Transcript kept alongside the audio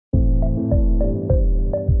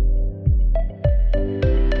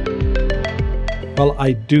Well,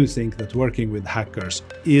 I do think that working with hackers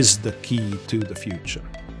is the key to the future.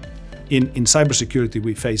 In cybersecurity,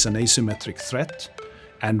 we face an asymmetric threat,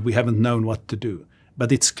 and we haven't known what to do.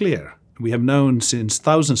 But it's clear. We have known since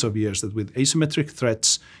thousands of years that with asymmetric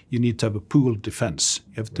threats, you need to have a pooled defense.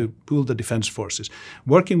 You have to pool the defense forces.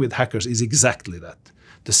 Working with hackers is exactly that.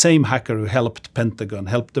 The same hacker who helped Pentagon,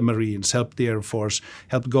 helped the Marines, helped the Air Force,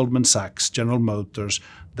 helped Goldman Sachs, General Motors,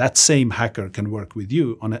 that same hacker can work with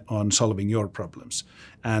you on solving your problems.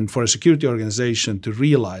 And for a security organization to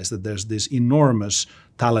realize that there's this enormous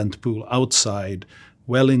talent pool outside,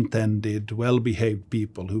 well-intended, well-behaved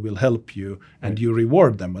people who will help you, and you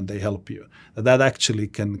reward them when they help you, that actually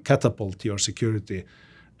can catapult your security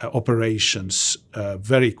operations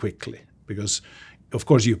very quickly. Because of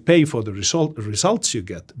course, you pay for the results you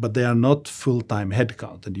get, but they are not full-time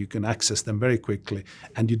headcount, and you can access them very quickly.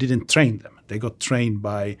 And you didn't train them; they got trained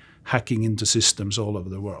by hacking into systems all over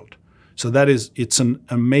the world. So it's an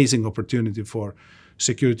amazing opportunity for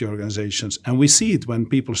security organizations, and we see it when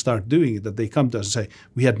people start doing it. That they come to us and say,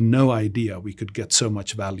 "We had no idea we could get so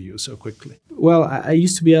much value so quickly." Well, I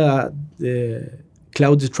used to be a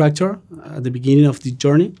cloud detractor at the beginning of the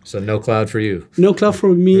journey. So no cloud for you? No cloud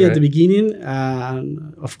for me right. At the beginning.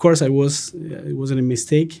 Of course, it wasn't a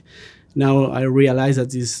mistake. Now I realize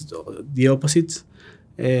that it's the opposite.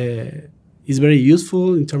 It's very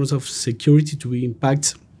useful in terms of security to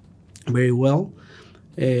impact very well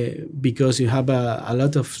because you have a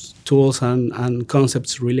lot of tools and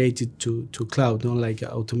concepts related to cloud, like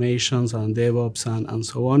automations and DevOps and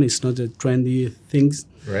so on. It's not a trendy things.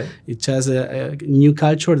 Right. It's just a new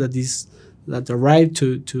culture that arrived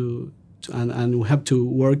and we have to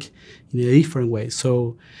work in a different way.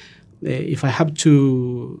 So if I have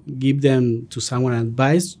to give them to someone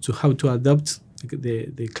advice to how to adopt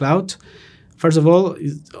the cloud, first of all,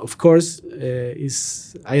 of course,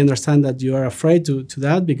 I understand that you are afraid to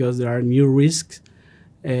that because there are new risks,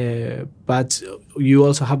 but you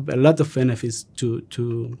also have a lot of benefits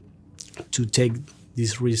to take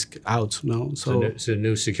this risk out. No, so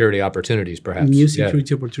new security opportunities, perhaps. New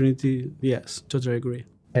security opportunity, yes, totally agree.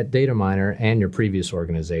 At Data and your previous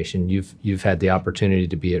organization, you've had the opportunity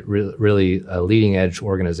to be at really a leading edge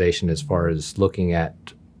organization as far as looking at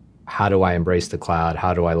how do I embrace the cloud?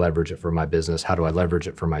 How do I leverage it for my business? How do I leverage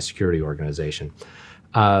it for my security organization?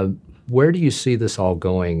 Where do you see this all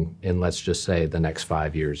going in, let's just say, the next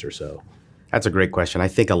 5 years or so? That's a great question. I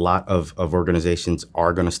think a lot of organizations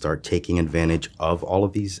are going to start taking advantage of all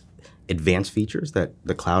of these advanced features that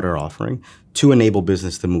the cloud are offering to enable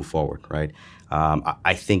business to move forward, right?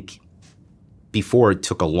 I think before it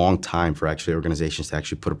took a long time for actually organizations to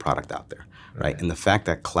actually put a product out there. Right. And the fact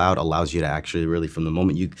that cloud allows you to actually really, from the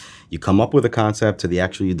moment you come up with a concept to the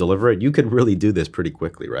actual you deliver it, you could really do this pretty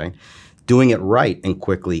quickly, right? Doing it right and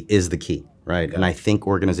quickly is the key, right? Yeah. And I think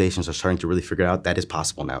organizations are starting to really figure out that is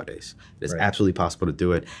possible nowadays. It is absolutely possible to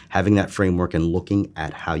do it. Having that framework and looking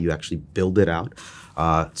at how you actually build it out,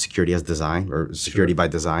 security as design or security by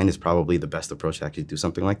design is probably the best approach to actually do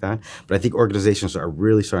something like that. But I think organizations are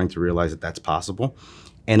really starting to realize that that's possible.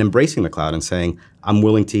 And embracing the cloud and saying, I'm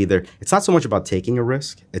willing to it's not so much about taking a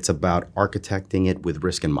risk, it's about architecting it with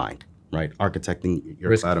risk in mind, right? Architecting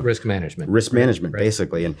your cloud. Risk management. Risk management,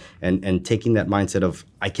 basically. And taking that mindset of,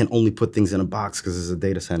 I can only put things in a box because it's a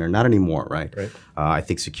data center. Not anymore, right? I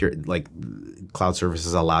think cloud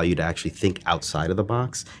services allow you to actually think outside of the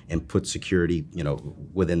box and put security,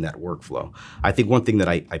 within that workflow. I think one thing that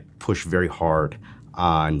I push very hard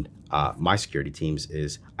on my security teams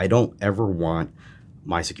is I don't ever want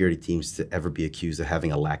my security teams to ever be accused of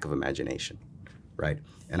having a lack of imagination, right?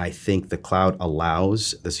 And I think the cloud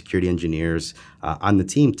allows the security engineers on the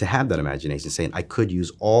team to have that imagination, saying, I could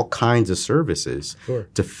use all kinds of services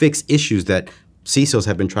to fix issues that CISOs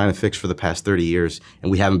have been trying to fix for the past 30 years, and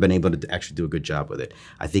we haven't been able to actually do a good job with it.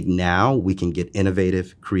 I think now we can get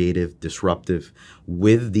innovative, creative, disruptive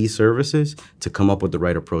with these services to come up with the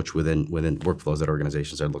right approach within workflows that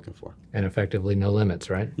organizations are looking for. And effectively no limits,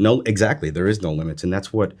 right? No, exactly. There is no limits, and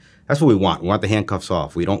that's what we want. We want the handcuffs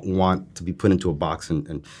off. We don't want to be put into a box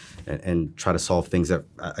and try to solve things that,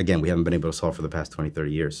 again, we haven't been able to solve for the past 20,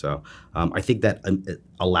 30 years. So I think that it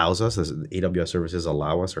allows us, as AWS services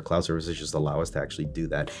allow us, or cloud services just allow us to actually do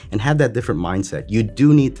that and have that different mindset. You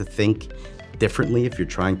do need to think differently if you're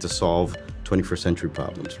trying to solve 21st century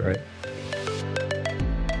problems, right?